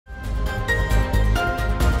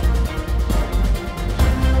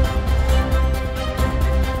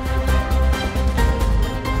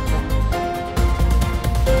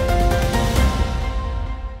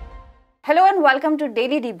and welcome to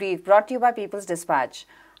Daily Debrief brought to you by People's Dispatch.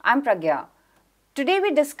 I'm Pragya. Today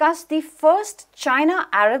we discuss the first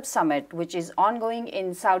China-Arab summit which is ongoing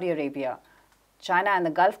in Saudi Arabia. China and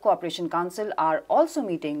the Gulf Cooperation Council are also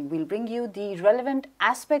meeting. We'll bring you the relevant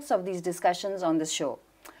aspects of these discussions on this show.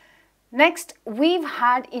 Next, we've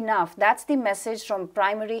had enough. That's the message from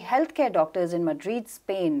primary healthcare doctors in Madrid,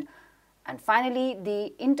 Spain. And finally,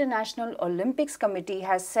 the International Olympics Committee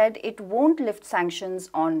has said it won't lift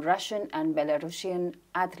sanctions on Russian and Belarusian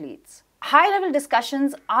athletes. High-level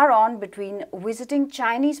discussions are on between visiting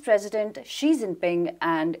Chinese President Xi Jinping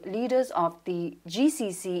and leaders of the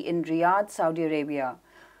GCC in Riyadh, Saudi Arabia.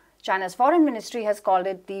 China's foreign ministry has called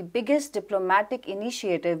it the biggest diplomatic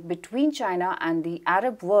initiative between China and the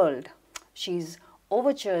Arab world. Xi's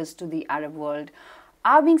overtures to the Arab world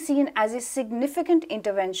are being seen as a significant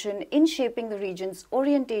intervention in shaping the region's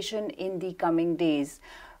orientation in the coming days.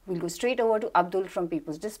 We'll go straight over to Abdul from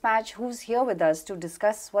People's Dispatch, who's here with us to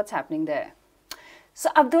discuss what's happening there. So,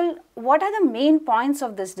 Abdul, what are the main points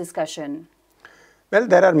of this discussion? Well,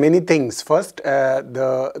 there are many things. First,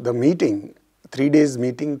 the meeting, 3 days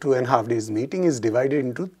meeting, 2.5 days meeting is divided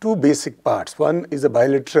into two basic parts. One is a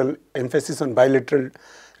bilateral emphasis on bilateral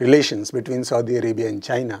relations between Saudi Arabia and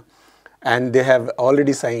China. And they have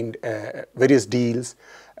already signed various deals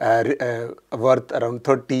worth around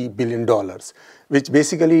 $30 billion, which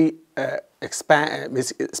basically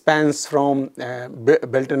spans from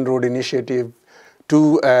Belt and Road Initiative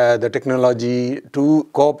to the technology, to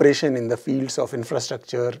cooperation in the fields of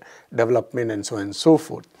infrastructure, development, and so on and so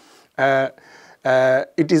forth.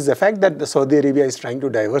 It is the fact that Saudi Arabia is trying to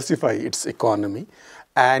diversify its economy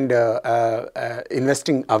and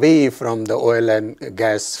investing away from the oil and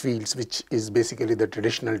gas fields, which is basically the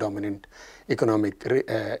traditional dominant economic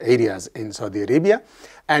areas in Saudi Arabia.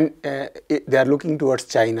 And they are looking towards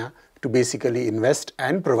China to basically invest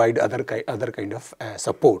and provide other kind of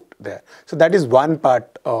support there. So that is one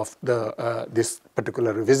part of this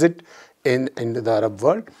particular visit in the Arab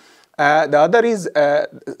world. The other is a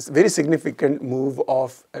very significant move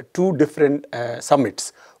of two different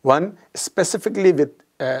summits. One specifically with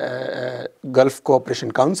Gulf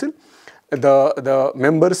Cooperation Council. The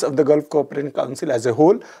members of the Gulf Cooperation Council as a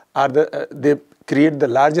whole are they create the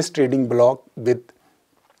largest trading bloc with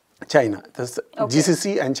China. The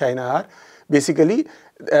GCC and China are basically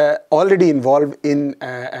already involved in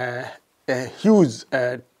a huge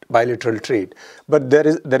bilateral trade, but there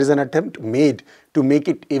is an attempt made to make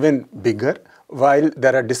it even bigger, while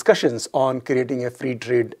there are discussions on creating a free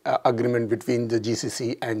trade agreement between the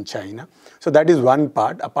GCC and China. So that is one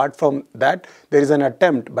part. Apart from that, there is an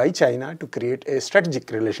attempt by China to create a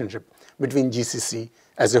strategic relationship between GCC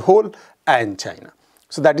as a whole and China.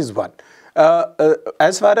 So that is one.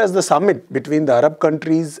 As far as the summit between the Arab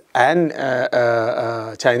countries and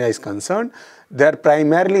China is concerned, they are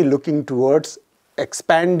primarily looking towards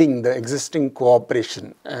expanding the existing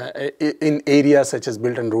cooperation in areas such as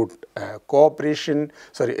Belt and Road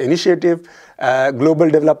Initiative, Global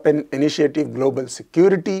Development Initiative, Global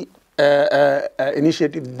Security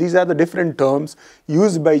Initiative. These are the different terms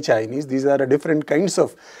used by Chinese. These are the different kinds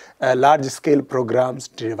of large-scale programs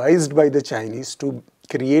devised by the Chinese to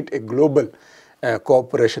create a global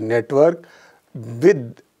cooperation network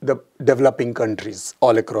with the developing countries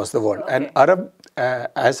all across the world. Okay. And Arab,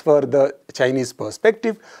 as for the Chinese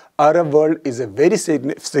perspective, Arab world is a very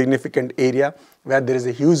significant area where there is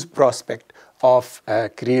a huge prospect of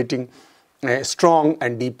creating strong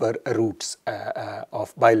and deeper roots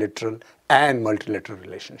of bilateral and multilateral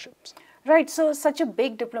relationships. Right, so such a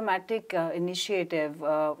big diplomatic initiative,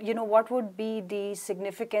 what would be the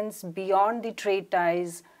significance beyond the trade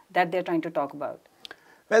ties that they're trying to talk about?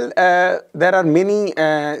 Well, there are many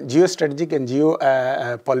geostrategic and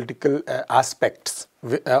geopolitical aspects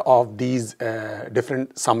of these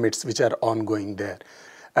different summits which are ongoing there.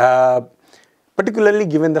 Particularly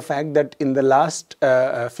given the fact that in the last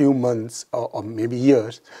few months or maybe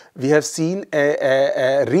years, we have seen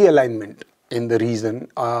a realignment in the region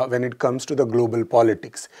when it comes to the global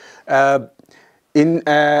politics.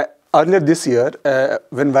 Earlier this year,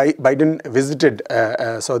 when Biden visited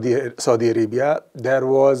Saudi Arabia, there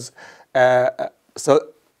was with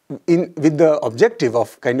the objective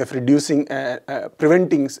of kind of reducing,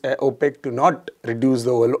 preventing OPEC to not reduce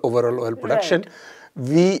the overall oil production. Right.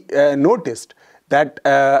 We noticed that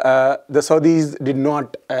the Saudis did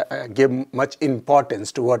not give much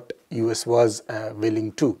importance to what US was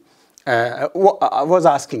willing to, was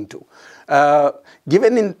asking to.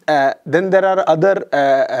 Then there are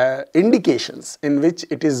other indications in which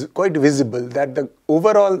it is quite visible that the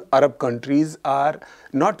overall Arab countries are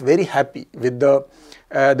not very happy with the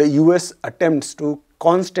US attempts to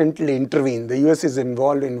constantly intervene. The US is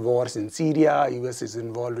involved in wars in Syria, US is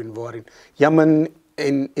involved in war in Yemen,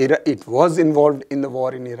 in Iraq, it was involved in the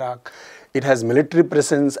war in Iraq. It has military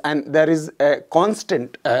presence, and there is a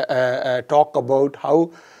constant talk about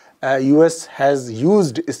how US has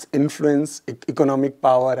used its influence, economic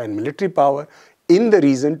power and military power in the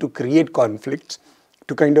region to create conflicts,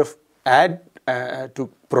 to kind of add, to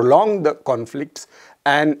prolong the conflicts,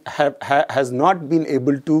 and has not been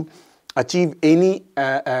able to achieve any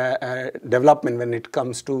development when it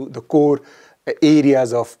comes to the core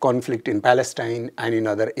areas of conflict in Palestine and in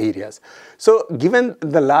other areas. So given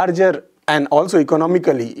the larger and also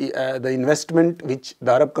economically, the investment which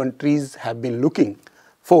the Arab countries have been looking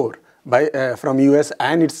for from US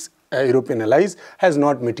and its European allies has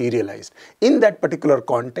not materialized. In that particular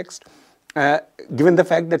context, given the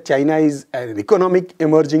fact that China is an economic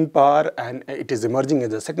emerging power and it is emerging as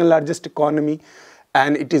the second largest economy,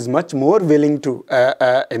 and it is much more willing to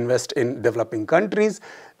invest in developing countries,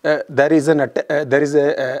 there is a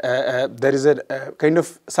kind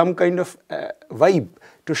of some kind of vibe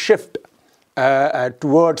to shift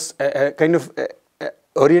towards a kind of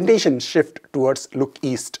orientation shift towards look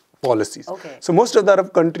east policies. Okay. So most of the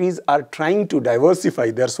Arab countries are trying to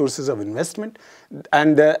diversify their sources of investment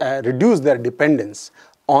and reduce their dependence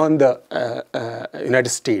on the United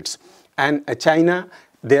States. And China,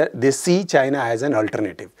 they see China as an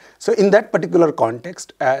alternative. So in that particular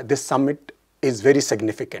context, this summit is very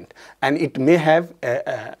significant, and it may have,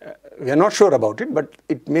 we are not sure about it, but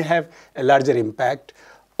it may have a larger impact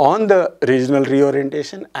on the regional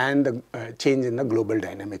reorientation and the change in the global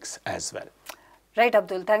dynamics as well. Right,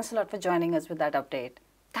 Abdul. Thanks a lot for joining us with that update.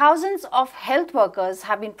 Thousands of health workers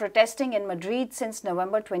have been protesting in Madrid since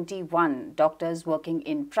November 21. Doctors working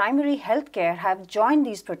in primary healthcare have joined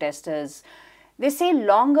these protesters. They say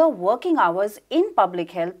longer working hours in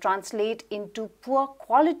public health translate into poor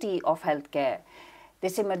quality of healthcare. They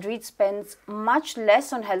say Madrid spends much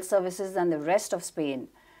less on health services than the rest of Spain.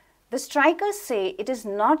 The strikers say it is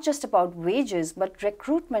not just about wages but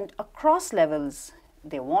recruitment across levels.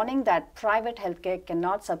 They're warning that private healthcare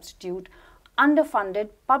cannot substitute underfunded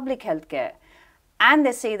public healthcare. And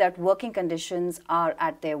they say that working conditions are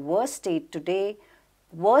at their worst state today,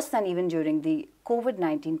 worse than even during the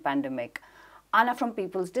COVID-19 pandemic. Anna from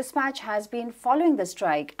People's Dispatch has been following the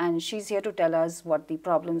strike, and she's here to tell us what the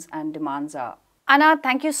problems and demands are. Anna,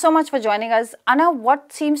 thank you so much for joining us. Anna,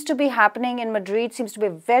 what seems to be happening in Madrid seems to be a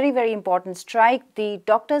very, very important strike. The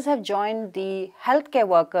doctors have joined the healthcare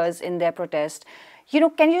workers in their protest.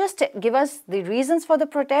 Can you just give us the reasons for the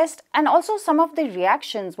protest and also some of the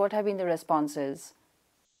reactions? What have been the responses?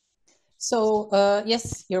 So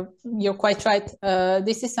yes, you're quite right.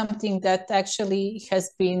 This is something that actually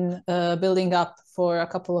has been building up for a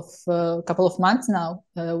couple of months now.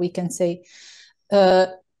 We can say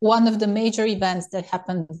one of the major events that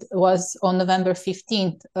happened was on November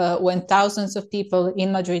 15th, when thousands of people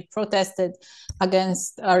in Madrid protested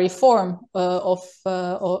against a reform of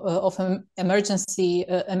emergency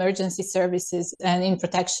services and in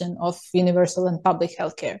protection of universal and public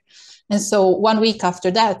healthcare. And so 1 week after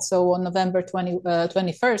that, so on November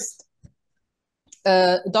 21st,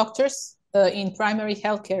 doctors in primary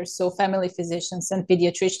healthcare, so family physicians and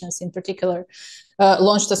pediatricians in particular,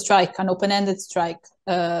 launched a strike, an open-ended strike,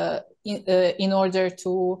 in order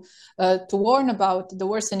to warn about the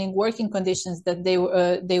worsening working conditions that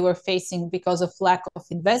they were facing because of lack of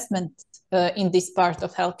investment in this part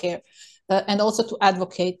of healthcare. And also to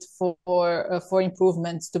advocate for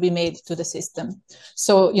improvements to be made to the system.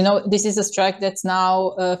 So, this is a strike that's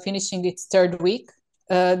now finishing its third week.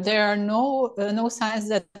 There are no signs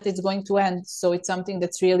that it's going to end. So it's something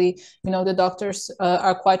that's really, the doctors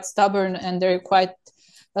are quite stubborn and they're quite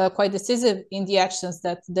decisive in the actions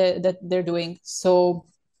that they're doing. So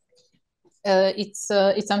it's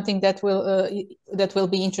something that will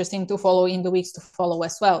be interesting to follow in the weeks to follow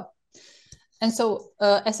as well. And so,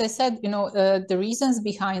 as I said, the reasons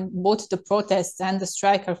behind both the protests and the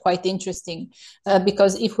strike are quite interesting,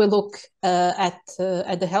 because if we look at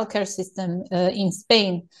the healthcare system in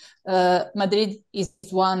Spain, Madrid is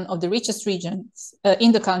one of the richest regions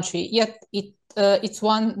in the country, yet it's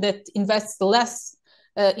one that invests less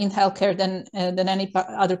in healthcare than any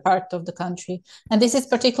other part of the country. And this is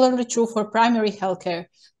particularly true for primary healthcare,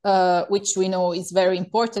 which we know is very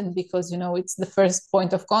important because, it's the first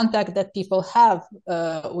point of contact that people have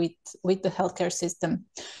with the healthcare system.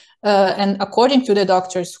 And according to the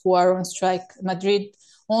doctors who are on strike, Madrid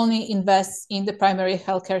only invests in the primary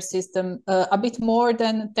healthcare system a bit more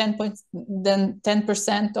than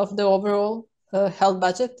 10% of the overall health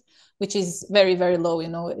budget, which is very, very low.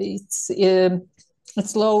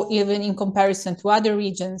 It's low even in comparison to other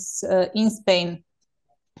regions in Spain,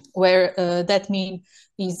 where that mean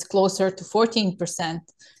is closer to 14%,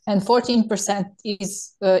 and 14%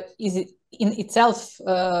 is in itself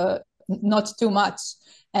not too much,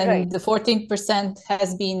 and Right. the 14%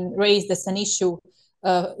 has been raised as an issue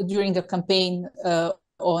during the campaign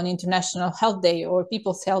on International Health Day or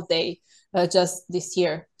People's Health Day just this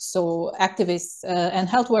year. So activists and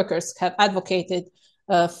health workers have advocated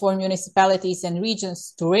for municipalities and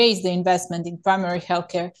regions to raise the investment in primary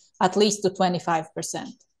healthcare at least to 25%.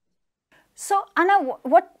 So, Anna,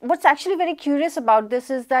 what's actually very curious about this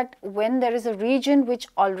is that when there is a region which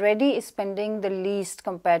already is spending the least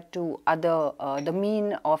compared to the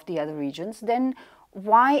mean of the other regions, then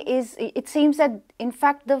why is it seems that in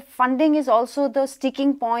fact the funding is also the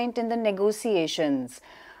sticking point in the negotiations.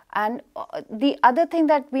 And the other thing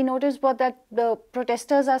that we noticed was that the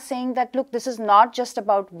protesters are saying that, look, this is not just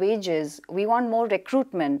about wages, we want more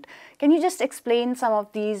recruitment. Can you just explain some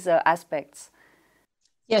of these aspects?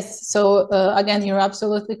 Yes, so again, you're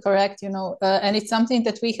absolutely correct, and it's something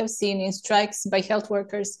that we have seen in strikes by health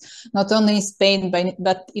workers, not only in Spain,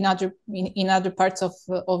 but in other parts of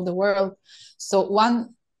the world. So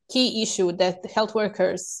one key issue that health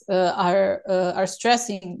workers are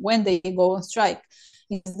stressing when they go on strike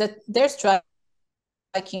is that they're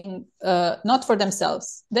striking not for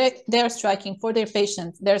themselves. They're striking for their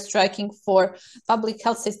patients. They're striking for public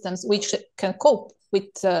health systems which can cope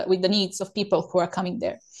with the needs of people who are coming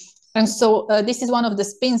there. And so this is one of the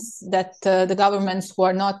spins that the governments who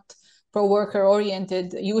are not pro-worker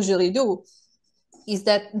oriented usually do, is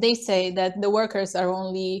that they say that the workers are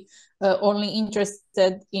only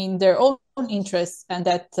interested in their own interests, and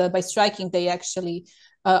that by striking they actually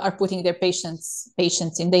are putting their patients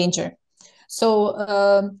in danger.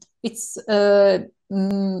 So it's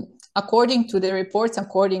according to the reports,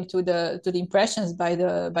 according to the impressions by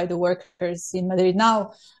the workers in Madrid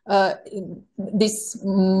now, this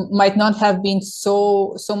might not have been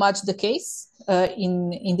so much the case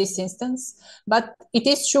in this instance, but it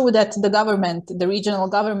is true that the regional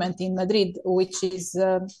government in Madrid, which is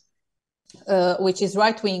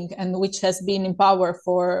right wing and which has been in power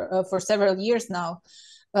for several years now,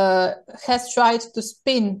 has tried to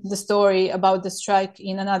spin the story about the strike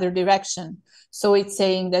in another direction. So it's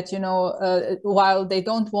saying that, while they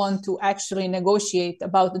don't want to actually negotiate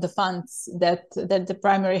about the funds that the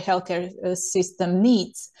primary healthcare system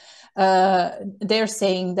needs, they're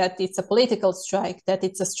saying that it's a political strike, that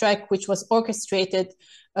it's a strike which was orchestrated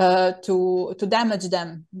to damage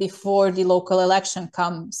them before the local election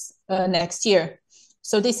comes next year.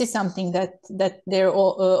 So this is something that they're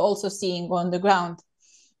also seeing on the ground.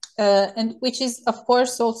 And which is, of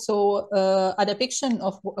course, also a depiction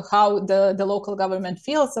of how the local government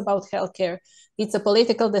feels about healthcare. It's a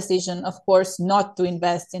political decision, of course, not to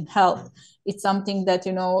invest in health. It's something that,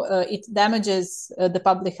 it damages the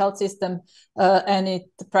public health system, and it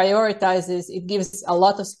prioritizes, it gives a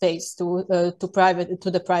lot of space to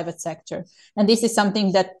the private sector. And this is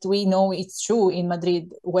something that we know it's true in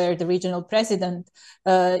Madrid, where the regional president,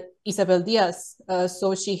 Isabel Diaz,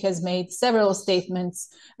 so she has made several statements,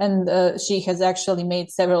 and she has actually made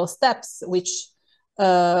several steps which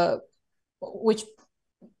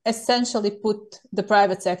essentially put the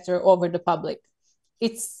private sector over the public.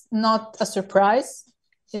 It's not a surprise,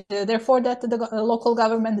 therefore, that the local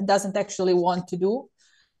government doesn't actually want to do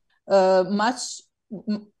much.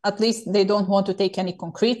 At least they don't want to take any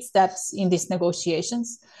concrete steps in these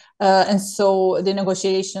negotiations. And so the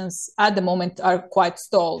negotiations at the moment are quite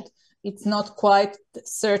stalled. It's not quite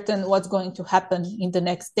certain what's going to happen in the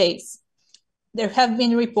next days. There have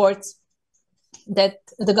been reports that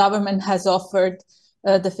the government has offered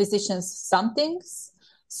the physicians some things.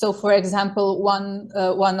 So, for example, one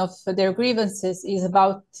of their grievances is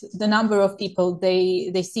about the number of people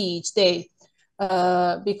they see each day,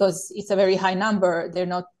 because it's a very high number. They're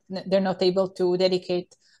not able to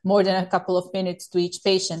dedicate more than a couple of minutes to each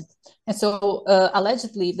patient. And so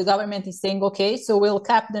allegedly the government is saying, okay, so we'll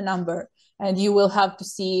cap the number, and you will have to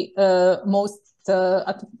see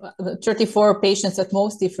 34 patients at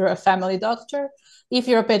most if you're a family doctor. If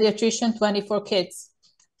you're a pediatrician, 24 kids.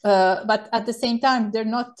 But at the same time, they're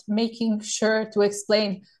not making sure to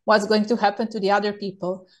explain what's going to happen to the other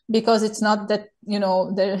people, because it's not that,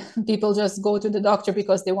 the people just go to the doctor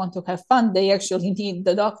because they want to have fun. They actually need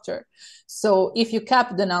the doctor. So if you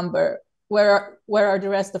cap the number, where are the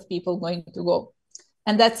rest of people going to go?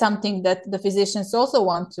 And that's something that the physicians also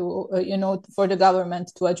want to, for the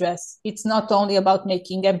government to address. It's not only about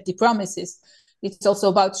making empty promises. It's also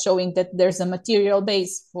about showing that there's a material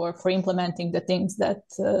base for implementing the things that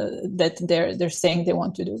they're saying they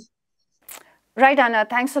want to do. Right, Anna.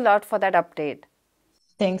 Thanks a lot for that update.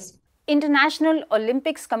 Thanks. International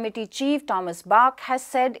Olympics Committee Chief Thomas Bach has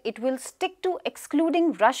said it will stick to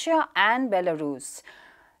excluding Russia and Belarus.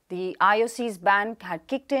 The IOC's ban had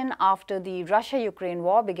kicked in after the Russia-Ukraine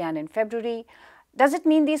war began in February. Does it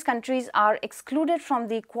mean these countries are excluded from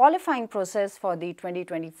the qualifying process for the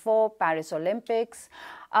 2024 Paris Olympics?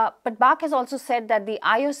 But Bach has also said that the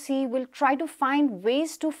IOC will try to find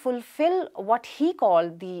ways to fulfill what he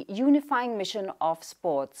called the unifying mission of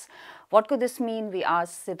sports. What could this mean? We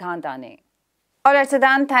asked Siddhant Ane. All right,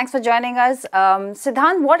 Siddhant, thanks for joining us.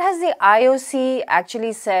 Siddhant, what has the IOC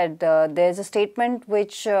actually said? There's a statement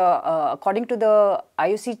which, according to the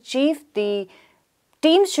IOC chief, the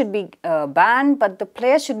teams should be banned, but the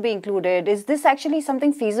players should be included. Is this actually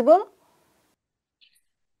something feasible?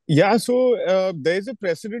 Yeah, so there's a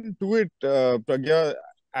precedent to it, Pragya,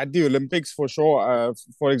 at the Olympics for sure.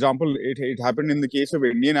 For example, it happened in the case of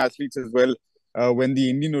Indian athletes as well, when the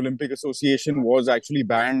Indian Olympic Association was actually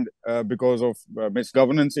banned because of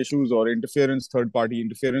misgovernance issues or interference, third-party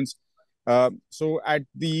interference. So at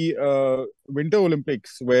the Winter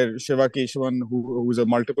Olympics, where Shiva Keshavan, who's a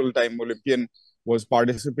multiple-time Olympian, was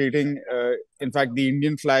participating, in fact, the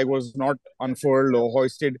Indian flag was not unfurled or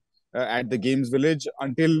hoisted at the Games Village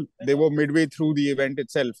until they were midway through the event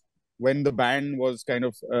itself, when the ban was kind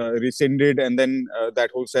of rescinded, and then that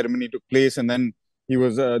whole ceremony took place, and then they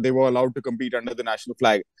were allowed to compete under the national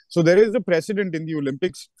flag. So there is a precedent in the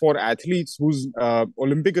Olympics for athletes whose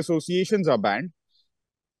Olympic associations are banned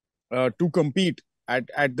to compete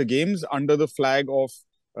at the games under the flag of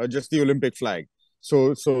just the Olympic flag.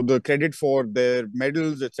 So the credit for their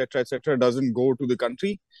medals, etc., doesn't go to the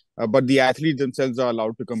country, but the athletes themselves are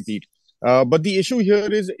allowed to compete. But the issue here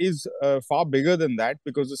is far bigger than that,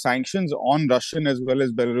 because the sanctions on Russian as well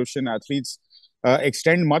as Belarusian athletes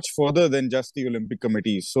extend much further than just the Olympic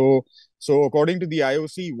Committee. So according to the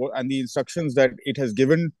IOC and the instructions that it has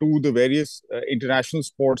given to the various international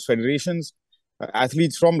sports federations,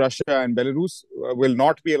 athletes from Russia and Belarus will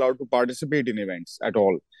not be allowed to participate in events at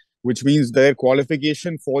all, which means their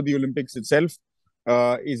qualification for the Olympics itself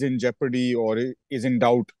is in jeopardy or is in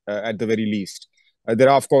doubt at the very least. There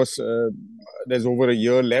are, of course, there's over a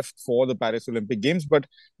year left for the Paris Olympic Games, but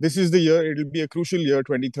this is the year, it'll be a crucial year,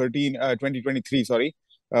 2023, sorry,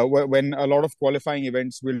 when a lot of qualifying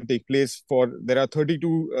events will take place there are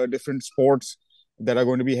 32 different sports that are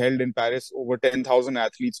going to be held in Paris. Over 10,000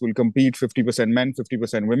 athletes will compete, 50% men,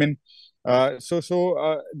 50% women.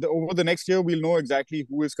 Over the next year, we'll know exactly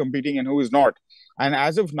who is competing and who is not. And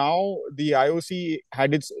as of now, the IOC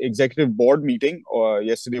had its executive board meeting.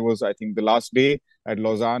 Yesterday was, I think, the last day at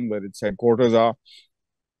Lausanne, where its headquarters are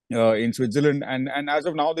in Switzerland. And as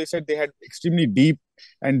of now, they said they had extremely deep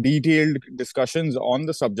and detailed discussions on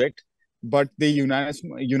the subject, but they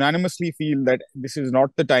unanimously feel that this is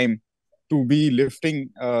not the time to be lifting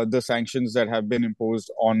the sanctions that have been imposed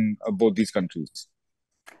on both these countries.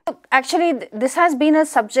 Actually, this has been a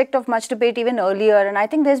subject of much debate even earlier, and I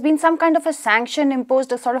think there's been some kind of a sanction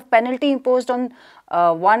imposed, a sort of penalty imposed on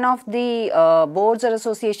one of the boards or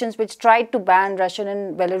associations which tried to ban Russian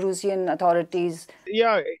and Belarusian authorities.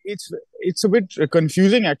 Yeah, it's a bit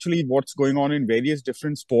confusing actually what's going on in various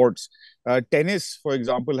different sports. Tennis, for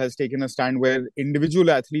example, has taken a stand where individual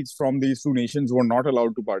athletes from these two nations were not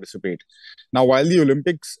allowed to participate. Now, while the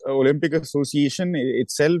Olympic Association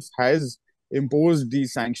itself has imposed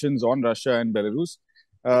these sanctions on Russia and Belarus,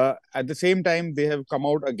 at the same time, they have come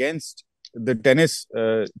out against the tennis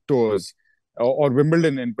tours or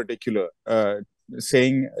Wimbledon in particular,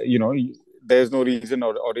 saying, there's no reason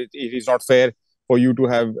or it is not fair for you to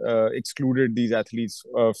have excluded these athletes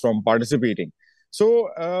from participating. So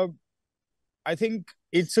I think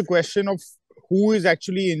it's a question of who is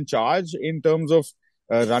actually in charge in terms of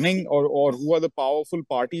running or who are the powerful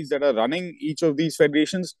parties that are running each of these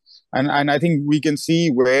federations. And I think we can see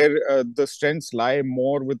where the strengths lie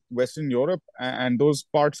more with Western Europe and those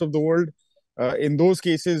parts of the world. In those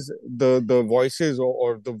cases, the voices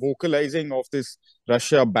or the vocalizing of this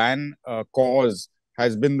Russia ban cause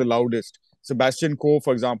has been the loudest. Sebastian Coe,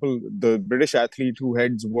 for example, the British athlete who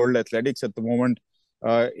heads world athletics at the moment,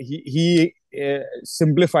 he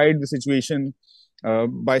simplified the situation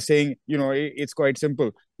by saying, it's quite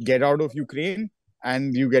simple. Get out of Ukraine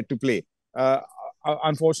and you get to play.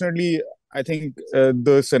 Unfortunately, I think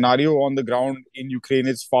the scenario on the ground in Ukraine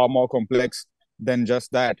is far more complex than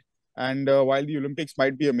just that. And while the Olympics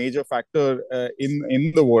might be a major factor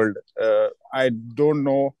in the world, I don't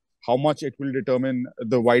know how much it will determine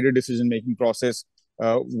the wider decision-making process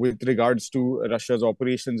with regards to Russia's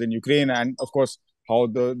operations in Ukraine, and of course, how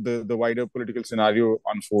the wider political scenario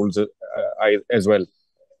unfolds as well.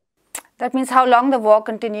 That means how long the war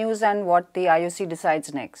continues and what the IOC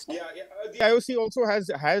decides next. Yeah. The IOC also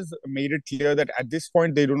has made it clear that at this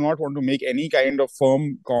point they do not want to make any kind of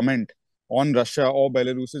firm comment on Russia or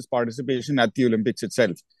Belarus's participation at the Olympics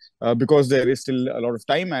itself, because there is still a lot of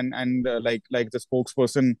time, and like the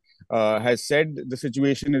spokesperson has said, the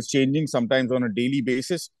situation is changing sometimes on a daily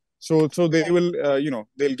basis. So they will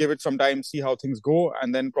they'll give it some time, see how things go,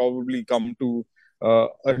 and then probably come to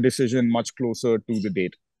a decision much closer to the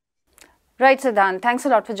date. Right, Siddhant. Thanks a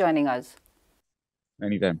lot for joining us.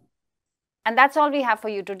 Anytime. And that's all we have for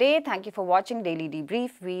you today. Thank you for watching Daily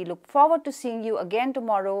Debrief. We look forward to seeing you again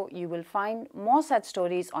tomorrow. You will find more such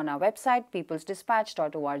stories on our website,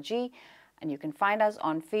 peoplesdispatch.org, and you can find us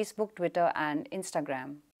on Facebook, Twitter, and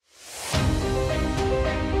Instagram.